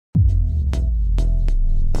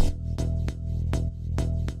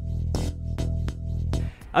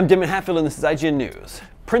I'm Damon Hatfield and this is IGN News.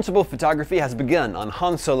 Principal photography has begun on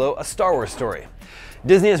Han Solo, a Star Wars story.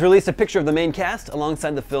 Disney has released a picture of the main cast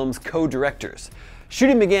alongside the film's co-directors.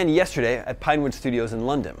 Shooting began yesterday at Pinewood Studios in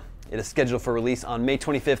London. It is scheduled for release on May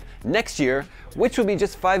 25th next year, which will be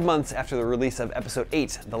just 5 months after the release of Episode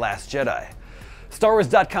 8, The Last Jedi.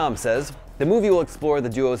 StarWars.com says, the movie will explore the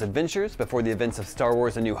duo's adventures before the events of Star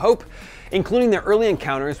Wars A New Hope, including their early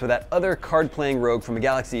encounters with that other card-playing rogue from a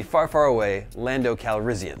galaxy far, far away, Lando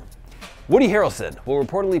Calrissian. Woody Harrelson will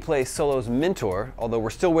reportedly play Solo's mentor, although we're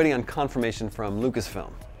still waiting on confirmation from Lucasfilm.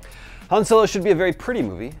 Han Solo should be a very pretty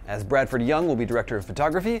movie, as Bradford Young will be director of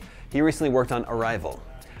photography. He recently worked on Arrival.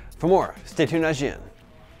 For more, stay tuned to IGN.